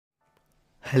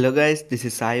Hello guys, this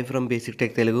is Sai from basic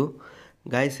tech Telugu.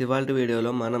 Guys, ఇవాళ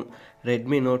వీడియోలో మనం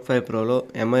రెడ్మీ నోట్ 5 ప్రోలో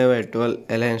miui12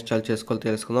 ఎలా ఇన్స్టాల్ చేసుకోవాలో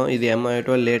తెలుసుకుందాం. ఇది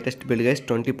miui12 లేటెస్ట్ బిల్డ్ గైస్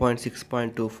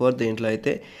 20.6.24. దీంట్లో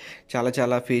అయితే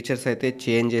చాలా ఫీచర్స్ అయితే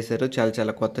చేంజ్ చేశారు.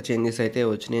 చాలా కొత్త చేంజెస్ అయితే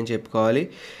వచ్చినాయి అని చెప్పుకోవాలి.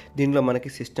 దీంట్లో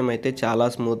మనకి సిస్టమ్ అయితే చాలా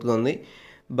స్మూత్గా ఉంది,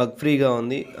 బగ్ ఫ్రీగా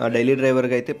ఉంది. డైలీ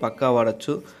డ్రైవర్గా అయితే పక్కా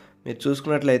వాడచ్చు. మీరు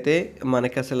చూసుకున్నట్లయితే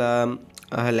మనకి అసలు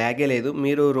ల్యాగే లేదు.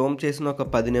 మీరు రోమ్ చేసిన ఒక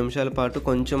 10 నిమిషాల పాటు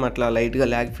కొంచెం అట్లా లైట్గా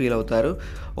ల్యాగ్ ఫీల్ అవుతారు.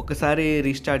 ఒకసారి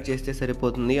రీస్టార్ట్ చేస్తే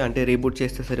సరిపోతుంది, అంటే రీబూట్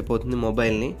చేస్తే సరిపోతుంది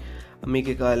మొబైల్ని. మీకు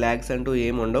ఇక ల్యాగ్స్ అంటూ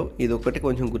ఏమి ఉండవు. ఇది ఒకటి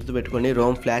కొంచెం గుర్తుపెట్టుకోండి.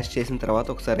 రోమ్ ఫ్లాష్ చేసిన తర్వాత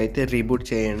ఒకసారి అయితే రీబూట్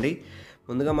చేయండి.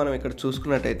 ముందుగా మనం ఇక్కడ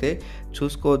చూసుకున్నట్టయితే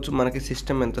చూసుకోవచ్చు మనకి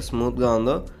సిస్టమ్ ఎంత స్మూత్గా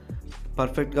ఉందో,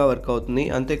 పర్ఫెక్ట్గా వర్క్ అవుతుంది.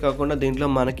 అంతేకాకుండా దీంట్లో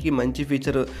మనకి మంచి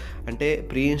ఫీచర్ అంటే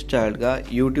ప్రీ ఇన్స్టాల్డ్గా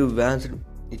యూట్యూబ్ వ్యాన్స్డ్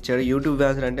ఇచ్చాడు. యూట్యూబ్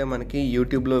వ్యాన్స్డ్ అంటే మనకి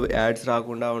యూట్యూబ్లో యాడ్స్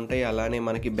రాకుండా ఉంటాయి, అలానే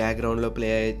మనకి బ్యాక్గ్రౌండ్లో ప్లే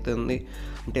అవుతుంది,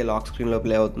 అంటే లాక్ స్క్రీన్లో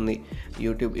ప్లే అవుతుంది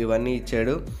యూట్యూబ్, ఇవన్నీ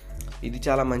ఇచ్చాడు. ఇది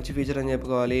చాలా మంచి ఫీచర్ అని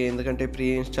చెప్పుకోవాలి, ఎందుకంటే ప్రీ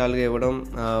ఇన్స్టాల్గా ఇవ్వడం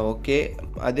ఓకే.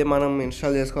 అదే మనం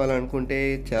ఇన్స్టాల్ చేసుకోవాలనుకుంటే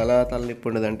చాలా తలనొప్పి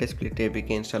ఉండదు. అంటే స్ప్లిట్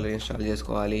ఏపీకి ఇన్స్టాల్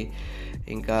చేసుకోవాలి,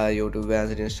 ఇంకా యూట్యూబ్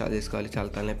వ్యాన్స్డ్ ఇన్స్టాల్ చేసుకోవాలి,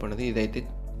 చాలా తలనొప్పి ఉండదు. ఇదైతే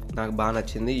నాకు బాగా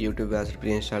నచ్చింది, యూట్యూబ్ వ్యాన్స్డ్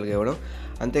ప్రీ ఇన్స్టాల్గా ఇవ్వడం.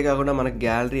 అంతేకాకుండా మనకి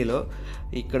గ్యాలరీలో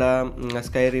ఇక్కడ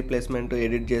స్కై రీప్లేస్మెంట్,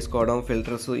 ఎడిట్ చేసుకోవడం,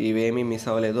 ఫిల్టర్స్ ఇవేమీ మిస్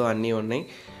అవ్వలేదు, అన్నీ ఉన్నాయి,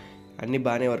 అన్నీ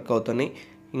బాగానే వర్క్ అవుతున్నాయి.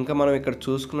 ఇంకా మనం ఇక్కడ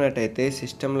చూసుకున్నట్టయితే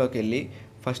సిస్టంలోకి వెళ్ళి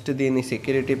ఫస్ట్ దీని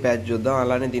సెక్యూరిటీ ప్యాచ్ చూద్దాం,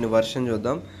 అలానే దీని వర్షన్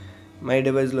చూద్దాం. మై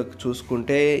డివైస్లోకి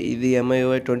చూసుకుంటే ఇది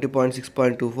miui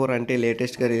 20.6.24 అంటే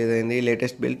లేటెస్ట్గా రిలీజ్ అయింది.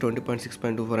 లేటెస్ట్ బిల్డ్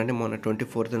 20.6.24 అంటే మొన్న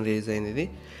 24th రిలీజ్ అయింది. ఇది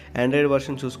ఆండ్రాయిడ్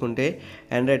వర్షన్ చూసుకుంటే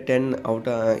ఆండ్రాయిడ్ 10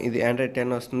 ఇది ఆండ్రాయిడ్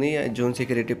 10 వస్తుంది, జూన్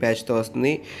సెక్యూరిటీ ప్యాచ్తో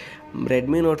వస్తుంది.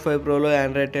 రెడ్మీ నోట్ 5 ప్రోలో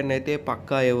ఆండ్రాయిడ్ 10 అయితే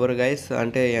పక్కా ఎవరు గైస్,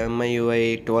 అంటే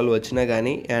miui12 వచ్చినా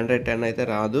కానీ ఆండ్రాయిడ్ 10 అయితే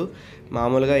రాదు.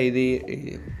 మామూలుగా ఇది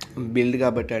బిల్డ్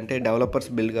కాబట్టి, అంటే డెవలపర్స్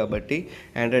బిల్డ్ కాబట్టి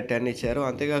ఆండ్రాయిడ్ 10 ఇచ్చారు.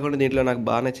 అంతేకాకుండా దీంట్లో నాకు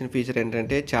బాగా నచ్చిన ఫీచర్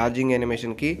ఏంటంటే ఛార్జింగ్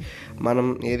యానిమేషన్కి మనం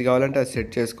ఏది కావాలంటే అది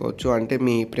సెట్ చేసుకోవచ్చు, అంటే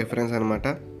మీ ప్రిఫరెన్స్ అనమాట.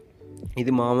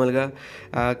 ఇది మామూలుగా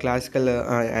క్లాసికల్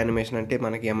యానిమేషన్, అంటే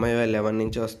మనకి miui11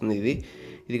 నుంచి వస్తుంది.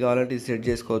 ఇది కావాలంటే ఇది సెట్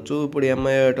చేసుకోవచ్చు. ఇప్పుడు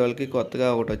miui12కి కొత్తగా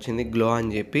ఒకటి వచ్చింది, గ్లో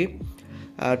అని చెప్పి.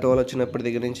 12 వచ్చినప్పటి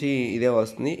దగ్గర నుంచి ఇదే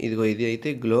వస్తుంది. ఇది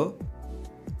అయితే గ్లో.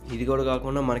 ఇది కూడా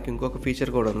కాకుండా మనకి ఇంకొక ఫీచర్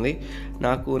కూడా ఉంది.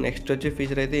 నాకు నెక్స్ట్ వచ్చే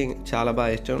ఫీచర్ అయితే చాలా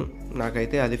బాగా ఇష్టం,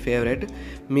 నాకైతే అది ఫేవరెట్.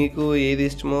 మీకు ఏది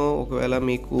ఇష్టమో ఒకవేళ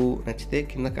మీకు నచ్చితే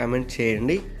కింద కామెంట్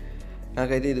చేయండి.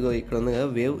 నాకైతే ఇదిగో ఇక్కడ ఉంది కదా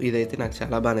వేవ్, ఇదైతే నాకు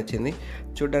చాలా బాగా నచ్చింది.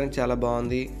 చూడడానికి చాలా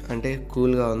బాగుంది, అంటే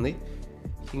కూల్గా ఉంది.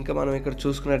 ఇంకా మనం ఇక్కడ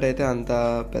చూసుకున్నట్టయితే అంత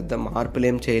పెద్ద మార్పులు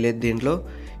ఏం చేయలేదు దీంట్లో.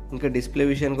 ఇంకా డిస్ప్లే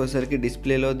విషయానికి వచ్చేసరికి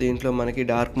డిస్ప్లేలో దీంట్లో మనకి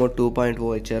డార్క్ మోడ్ 2.0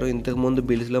 ఇచ్చారు. ఇంతకుముందు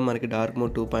బిల్స్లో మనకి డార్క్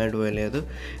మోడ్ 2.0 లేదు.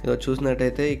 ఇదో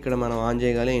చూసినట్టయితే ఇక్కడ మనం ఆన్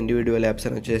చేయగానే ఇండివిజువల్ యాప్స్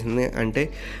అని వచ్చేసింది, అంటే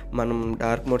మనం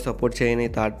డార్క్ మోడ్ సపోర్ట్ చేయని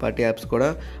థర్డ్ పార్టీ యాప్స్ కూడా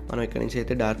మనం ఇక్కడ నుంచి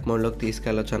అయితే డార్క్ మోడ్లోకి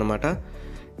తీసుకెళ్ళొచ్చు అనమాట.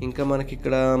 ఇంకా మనకి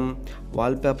ఇక్కడ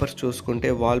వాల్పేపర్స్ చూసుకుంటే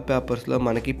వాల్పేపర్స్లో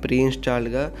మనకి ప్రీ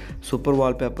ఇన్స్టాల్డ్గా సూపర్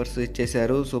వాల్పేపర్స్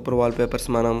ఇచ్చేసారు. సూపర్ వాల్పేపర్స్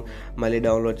మనం మళ్ళీ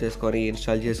డౌన్లోడ్ చేసుకొని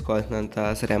ఇన్స్టాల్ చేసుకోవాల్సినంత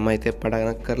శ్రమ అయితే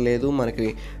పడనక్కర్లేదు, మనకి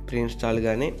ప్రీ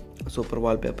ఇన్స్టాల్గానే సూపర్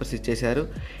వాల్పేపర్స్ ఇచ్చేసారు.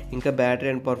 ఇంకా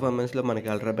బ్యాటరీ అండ్ పర్ఫార్మెన్స్లో మనకి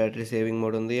అల్ట్రా బ్యాటరీ సేవింగ్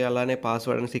మోడ్ ఉంది, అలానే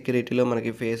పాస్వర్డ్ అండ్ సెక్యూరిటీలో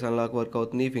మనకి ఫేస్ అన్లాక్ వర్క్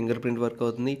అవుతుంది, ఫింగర్ ప్రింట్ వర్క్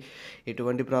అవుతుంది,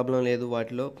 ఎటువంటి ప్రాబ్లం లేదు,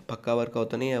 వాటిలో పక్కా వర్క్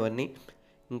అవుతున్నాయి అవన్నీ.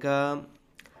 ఇంకా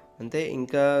అంతే.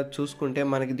 ఇంకా చూసుకుంటే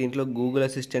మనకి దీంట్లో గూగుల్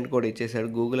అసిస్టెంట్ కూడా ఇచ్చేసాడు.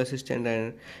 గూగుల్ అసిస్టెంట్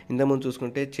ఇంతకుముందు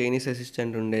చూసుకుంటే చైనీస్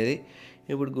అసిస్టెంట్ ఉండేది,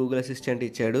 ఇప్పుడు గూగుల్ అసిస్టెంట్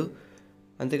ఇచ్చాడు.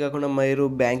 అంతేకాకుండా మీరు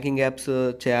బ్యాంకింగ్ యాప్స్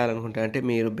చేయాలనుకుంటే, అంటే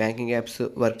మీరు బ్యాంకింగ్ యాప్స్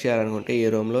వర్క్ చేయాలనుకుంటే, ఈ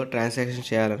రూమ్లో ట్రాన్సాక్షన్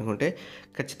చేయాలనుకుంటే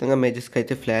ఖచ్చితంగా మెజెస్కి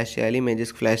అయితే ఫ్లాష్ చేయాలి.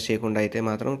 మెజెస్కి ఫ్లాష్ చేయకుండా అయితే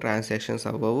మాత్రం ట్రాన్సాక్షన్స్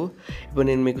అవ్వవు. ఇప్పుడు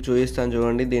నేను మీకు చూపిస్తాను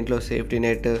చూడండి, దీంట్లో సేఫ్టీ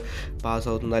నెట్ పాస్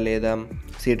అవుతుందా లేదా,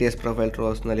 సిటిఎస్ ప్రొఫైల్ ట్రూ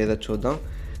వస్తుందా లేదా చూద్దాం.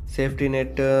 సేఫ్టీ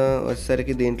నెట్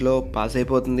వచ్చేసరికి దీంట్లో పాస్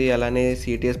అయిపోతుంది, అలానే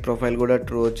సిటిఎస్ ప్రొఫైల్ కూడా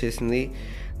ట్రూ వచ్చేసింది.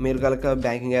 మీరు కనుక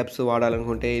బ్యాంకింగ్ యాప్స్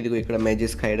వాడాలనుకుంటే ఇదిగో ఇక్కడ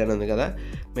మెజిస్క్ హైడ్ అని ఉంది కదా,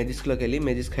 మెజిస్క్లోకి వెళ్ళి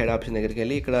మెజిస్క్ హైడ్ ఆప్షన్ దగ్గరికి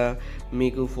వెళ్ళి ఇక్కడ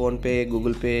మీకు ఫోన్పే,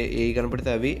 గూగుల్ పే ఏవి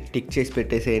కనపడితే అవి టిక్ చేసి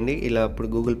పెట్టేసేయండి. ఇలా ఇప్పుడు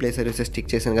గూగుల్ ప్లే సర్వీసెస్ టిక్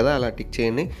చేశాను కదా, అలా టిక్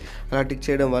చేయండి. అలా టిక్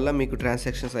చేయడం వల్ల మీకు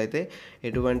ట్రాన్సాక్షన్స్ అయితే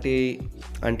ఎటువంటి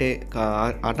అంటే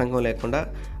ఆటంకం లేకుండా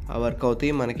వర్క్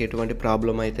అవుతాయి, మనకి ఎటువంటి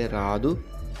ప్రాబ్లం అయితే రాదు.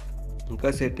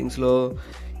 ఇంకా సెట్టింగ్స్లో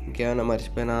ఇంకేమైనా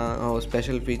మర్చిపోయినా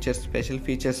స్పెషల్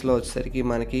ఫీచర్స్లో వచ్చేసరికి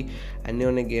మనకి అన్నీ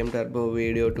ఉన్నాయి. Game turbo,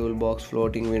 video tool box,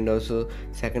 floating Windows,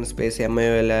 second space,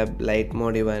 miui lab, light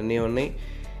mode ఇవన్నీ ఉన్నాయి.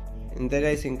 ఇంతే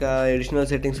గైస్. ఇంకా ఎడిషనల్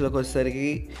సెట్టింగ్స్లోకి వచ్చేసరికి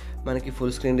మనకి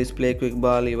full screen display, quick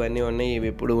ball ఇవన్నీ ఉన్నాయి, ఇవి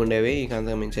ఎప్పుడు ఉండేవి, ఇక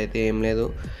అంతకు మించి అయితే ఏం లేదు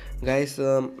గైస్.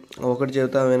 ఒకటి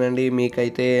చెబుతా వినండి,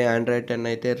 మీకైతే ఆండ్రాయిడ్ 10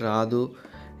 అయితే రాదు,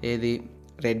 ఏది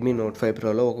రెడ్మీ నోట్ 5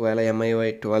 ప్రోలో ఒకవేళ MIUI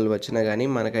 12 వచ్చినా కానీ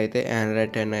మనకైతే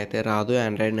ఆండ్రాయిడ్ 10 అయితే రాదు,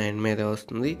 ఆండ్రాయిడ్ 9 మీదే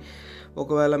వస్తుంది.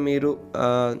 ఒకవేళ మీరు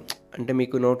అంటే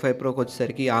మీకు నోట్ 5 ప్రోకి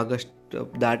వచ్చేసరికి ఆగస్ట్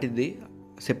దాటిద్ది,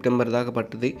 సెప్టెంబర్ దాకా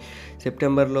పట్టుద్ది.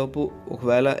 సెప్టెంబర్ లోపు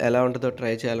ఒకవేళ ఎలా ఉంటుందో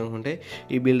ట్రై చేయాలనుకుంటే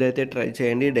ఈ బిల్డ్ అయితే ట్రై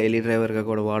చేయండి. డైలీ డ్రైవర్గా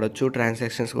కూడా వాడచ్చు,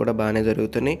 ట్రాన్సాక్షన్స్ కూడా బాగానే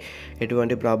జరుగుతున్నాయి,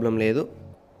 ఎటువంటి ప్రాబ్లం లేదు.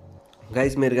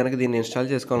 గైస్, మీరు కనుక దీన్ని ఇన్స్టాల్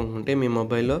చేసుకోవాలనుకుంటే మీ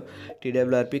మొబైల్లో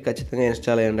TWRP ఖచ్చితంగా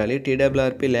ఇన్స్టాల్ అయి ఉండాలి.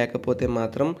 TWRP లేకపోతే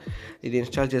మాత్రం ఇది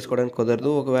ఇన్స్టాల్ చేసుకోవడానికి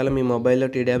కుదరదు. ఒకవేళ మీ మొబైల్లో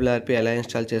TWRP ఎలా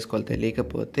ఇన్స్టాల్ చేసుకోవాలో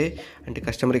తెలియకపోతే, అంటే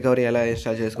కస్టమర్ రికవరీ ఎలా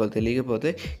ఇన్స్టాల్ చేసుకోవాలో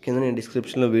తెలియకపోతే కింద నేను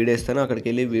డిస్క్రిప్షన్లో వీడియో ఇస్తాను, అక్కడికి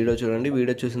వెళ్ళి వీడియో చూడండి.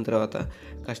 వీడియో చూసిన తర్వాత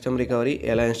కస్టమర్ రికవరీ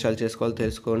ఎలా ఇన్స్టాల్ చేసుకోవాలో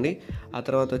తెలుసుకోండి. ఆ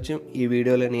తర్వాత వచ్చి ఈ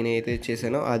వీడియోలో నేనైతే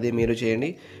చేశానో అదే మీరు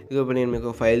చేయండి. ఇప్పుడు నేను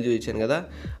మీకు ఫైల్ చూపించాను కదా,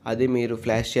 అది మీరు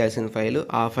ఫ్లాష్ చేయాల్సిన ఫైల్.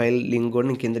 ఆ ఫైల్ లింక్ కూడా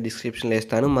నేను కింద డిస్క్రిప్షన్లో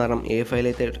ఇస్తాను. మనం ఏ ఫైల్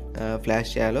అయితే ఫ్లాష్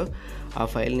చేయాలో ఆ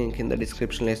ఫైల్ నేను కింద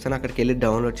డిస్క్రిప్షన్లో ఇస్తాను, అక్కడికి వెళ్ళి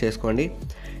డౌన్లోడ్ చేసుకోండి.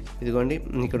 ఇదిగోండి,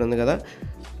 ఇక్కడ ఉంది కదా,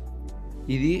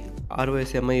 ఇది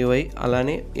ROS MIUI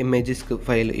అలానే ఇమేజెస్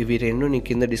ఫైల్, ఇవి రెండు నేను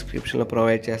కింద డిస్క్రిప్షన్లో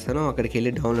ప్రొవైడ్ చేస్తాను, అక్కడికి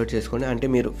వెళ్ళి డౌన్లోడ్ చేసుకోండి. అంటే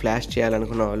మీరు ఫ్లాష్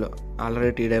చేయాలనుకున్న వాళ్ళు,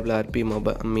 ఆల్రెడీ TWRP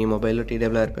మీ మొబైల్లో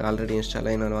TWRP ఆల్రెడీ ఇన్స్టాల్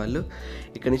అయిన వాళ్ళు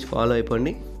ఇక్కడ నుంచి ఫాలో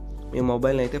అయిపోండి. మీ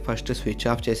మొబైల్ని అయితే ఫస్ట్ స్విచ్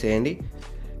ఆఫ్ చేసేయండి.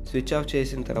 స్విచ్ ఆఫ్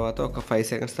చేసిన తర్వాత ఒక 5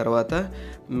 సెకండ్స్ తర్వాత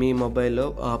మీ మొబైల్లో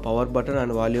power button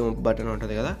and volume button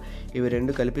ఉంటుంది కదా, ఇవి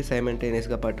రెండు కలిపి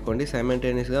సైమల్టేనియస్గా పట్టుకోండి.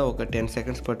 సైమల్టేనియస్గా ఒక 10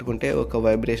 సెకండ్స్ పట్టుకుంటే ఒక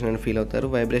వైబ్రేషన్ అని ఫీల్ అవుతారు.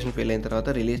 వైబ్రేషన్ ఫీల్ అయిన తర్వాత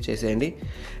రిలీజ్ చేసేయండి.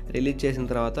 రిలీజ్ చేసిన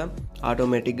తర్వాత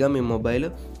ఆటోమేటిక్గా మీ మొబైల్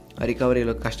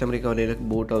కస్టమర్ రికవరీలోకి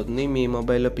బూట్ అవుతుంది. మీ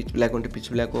మొబైల్లో పిచ్ బ్లాక్ ఉంటే pitch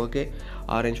black okay,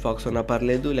 orange pox ఉన్నా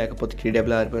పర్లేదు, లేకపోతే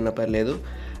TWRP ఉన్నా పర్లేదు,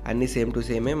 అన్నీ సేమ్ టు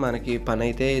సేమే. మనకి పని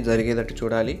అయితే జరిగేటట్టు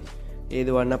చూడాలి,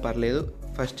 ఏది వాడినా పర్లేదు.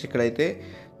 ఫస్ట్ ఇక్కడైతే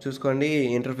చూసుకోండి,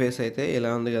 ఇంటర్ఫేస్ అయితే ఇలా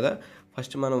ఉంది కదా.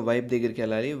 ఫస్ట్ మనం వైప్ దగ్గరికి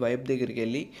వెళ్ళాలి. వైప్ దగ్గరికి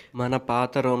వెళ్ళి మన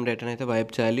పాత రోమ్ డేటాను అయితే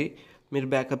వైప్ చేయాలి. మీరు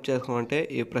బ్యాకప్ చేసుకోమంటే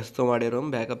ఈ ప్రస్తుతం వాడే రోమ్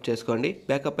బ్యాకప్ చేసుకోండి.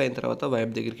 బ్యాకప్ అయిన తర్వాత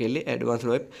వైప్ దగ్గరికి వెళ్ళి advance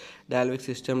wipe, dynamic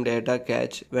system, data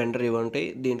catch, vendor ఇవి ఉంటాయి.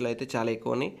 దీంట్లో అయితే చాలా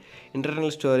ఎక్కువ ఉన్నాయి.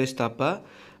 ఇంటర్నల్ స్టోరేజ్ తప్ప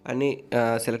అన్నీ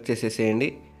సెలెక్ట్ చేసేసేయండి.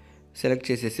 సెలెక్ట్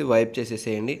చేసేసి వైప్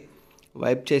చేసేసేయండి.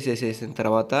 వైప్ చేసేసేసిన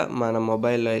తర్వాత మన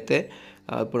మొబైల్లో అయితే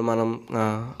ఇప్పుడు మనం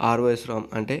ROS ROM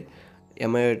అంటే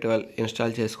MIUI 12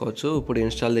 ఇన్స్టాల్ చేసుకోవచ్చు. ఇప్పుడు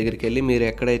ఇన్స్టాల్ దగ్గరికి వెళ్ళి మీరు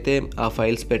ఎక్కడైతే ఆ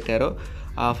ఫైల్స్ పెట్టారో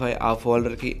ఆ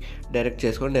ఫోల్డర్కి డైరెక్ట్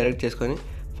చేసుకొని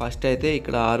ఫస్ట్ అయితే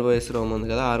ఇక్కడ ROS ROM ఉంది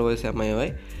కదా, ROS MIUI,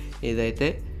 ఇదైతే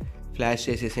ఫ్లాష్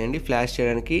చేసేసేయండి. ఫ్లాష్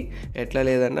చేయడానికి ఎట్లా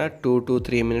లేదన్నా 2 to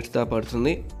 3 minutes దాకా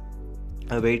పడుతుంది.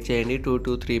 వెయిట్ చేయండి. 2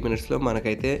 to 3 minutesలో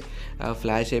మనకైతే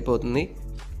ఫ్లాష్ అయిపోతుంది.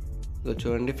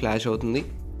 చూడండి, ఫ్లాష్ అవుతుంది.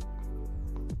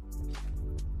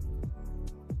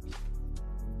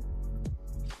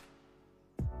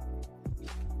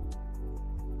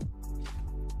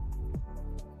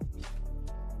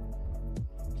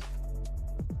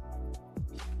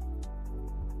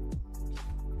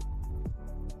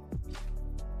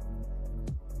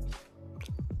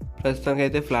 ప్రస్తుతానికి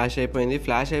అయితే ఫ్లాష్ అయిపోయింది.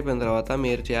 ఫ్లాష్ అయిపోయిన తర్వాత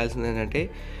మీరు చేయాల్సింది ఏంటంటే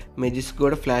మెజిస్క్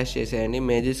కూడా ఫ్లాష్ చేసేయండి.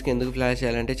 మెజిస్క్ ఎందుకు ఫ్లాష్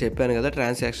చేయాలంటే చెప్పాను కదా,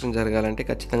 ట్రాన్సాక్షన్ జరగాలంటే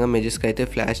ఖచ్చితంగా మెజిస్క్ అయితే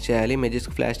ఫ్లాష్ చేయాలి.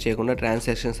 మెజిస్క్ ఫ్లాష్ చేయకుండా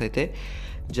ట్రాన్సాక్షన్స్ అయితే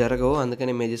జరగవు,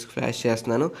 అందుకని మెజిస్క్ ఫ్లాష్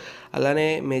చేస్తున్నాను. అలానే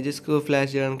మెజిస్క్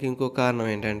ఫ్లాష్ చేయడానికి ఇంకో కారణం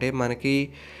ఏంటంటే మనకి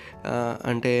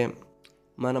అంటే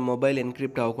మన మొబైల్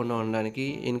ఎన్క్రిప్ట్ అవ్వకుండా ఉండడానికి.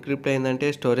 ఎన్క్రిప్ట్ అయిందంటే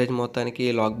స్టోరేజ్ మొత్తానికి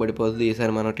లాక్ పడిపోతుంది.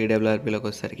 ఈసారి మనం TWRPలోకి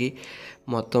వచ్చేసరికి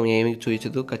మొత్తం ఏమి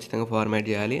చూపించదు, ఖచ్చితంగా ఫార్మాట్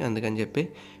చేయాలి. అందుకని చెప్పి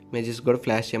మెజిస్క్ కూడా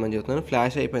ఫ్లాష్ చేయమని చెప్తున్నాను.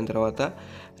 ఫ్లాష్ అయిపోయిన తర్వాత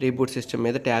రీబూట్ సిస్టమ్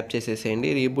మీద ట్యాప్ చేసేసేయండి.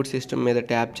 రీబూట్ సిస్టమ్ మీద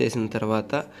ట్యాప్ చేసిన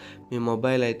తర్వాత మీ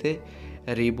మొబైల్ అయితే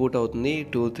రీబూట్ అవుతుంది.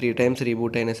 2-3 times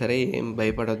రీబూట్ అయినా సరే ఏం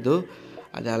భయపడొద్దు,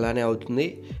 అది అలానే అవుతుంది.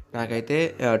 నాకైతే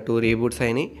 2 రీబూట్స్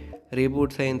అయినాయి.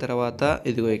 రీబూట్స్ అయిన తర్వాత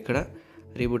ఇదిగో ఇక్కడ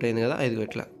రీబూట్ అయింది కదా, ఇదిగో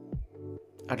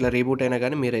అట్లా రీబూట్ అయినా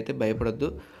కానీ మీరైతే భయపడొద్దు,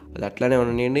 అది అట్లానే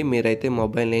ఉండండి. మీరైతే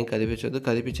మొబైల్ని ఏం కదిపించొద్దు.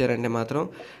 కదిపించారంటే మాత్రం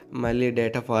మళ్ళీ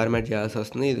డేటా ఫార్మాట్ చేయాల్సి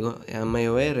వస్తుంది. ఇదిగో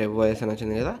MIUI RevOS అని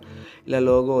వచ్చింది కదా, ఇలా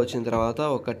లోగో వచ్చిన తర్వాత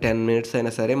ఒక 10 minutes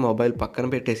అయినా సరే మొబైల్ పక్కన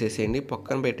పెట్టేసేసేయండి.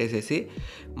 పక్కన పెట్టేసేసి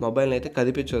మొబైల్ని అయితే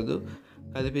కదిపించొద్దు.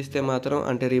 కదిపిస్తే మాత్రం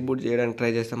అంటే రీబూట్ చేయడానికి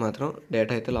ట్రై చేస్తే మాత్రం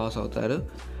డేటా అయితే లాస్ అవుతారు.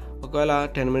 ఒకవేళ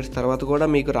 10 minutes తర్వాత కూడా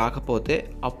మీకు రాకపోతే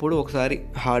అప్పుడు ఒకసారి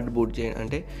హార్డ్ బూట్ చేయండి,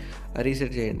 అంటే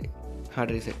రీసెట్ చేయండి,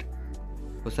 హార్డ్ రీసెట్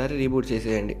ఒకసారి రీబూట్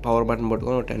చేసేయండి. పవర్ బటన్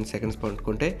పట్టుకొని 10 seconds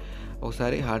పట్టుకుంటే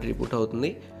ఒకసారి హార్డ్ రీబూట్ అవుతుంది.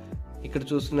 ఇక్కడ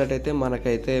చూస్తున్నట్టయితే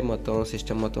మనకైతే మొత్తం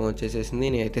సిస్టమ్ మొత్తం వచ్చేసేసింది.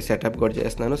 నేనైతే సెటప్ కూడా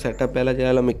చేస్తున్నాను. సెటప్ ఎలా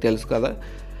చేయాలో మీకు తెలుసు కదా,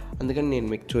 అందుకని నేను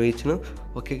మీకు చూపించను.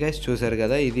 ఓకే గైస్, చూసారు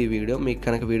కదా, ఇది వీడియో. మీకు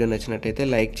కనుక వీడియో నచ్చినట్టయితే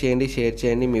లైక్ చేయండి, షేర్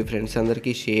చేయండి, మీ ఫ్రెండ్స్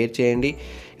అందరికీ షేర్ చేయండి.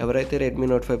 ఎవరైతే రెడ్మీ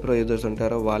నోట్ 5 ప్రో యూజర్స్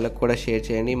ఉంటారో వాళ్ళకు కూడా షేర్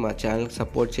చేయండి. మా ఛానల్కి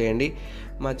సపోర్ట్ చేయండి.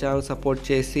 మా ఛానల్ సపోర్ట్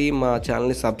చేసి మా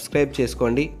ఛానల్ని సబ్స్క్రైబ్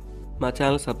చేసుకోండి. మా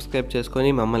ఛానల్ సబ్స్క్రైబ్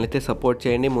చేసుకొని మమ్మల్ని అయితే సపోర్ట్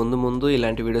చేయండి. ముందు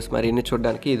ఇలాంటి వీడియోస్ మరిన్ని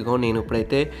చూడడానికి. ఇదిగో నేను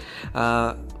ఇప్పుడైతే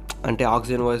అంటే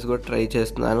ఆక్సిజన్ వాయిస్ కూడా ట్రై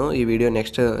చేస్తున్నాను. ఈ వీడియో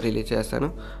నెక్స్ట్ రిలీజ్ చేస్తాను.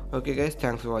 Okay guys,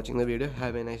 thanks for watching the video.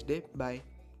 Have a nice day. Bye.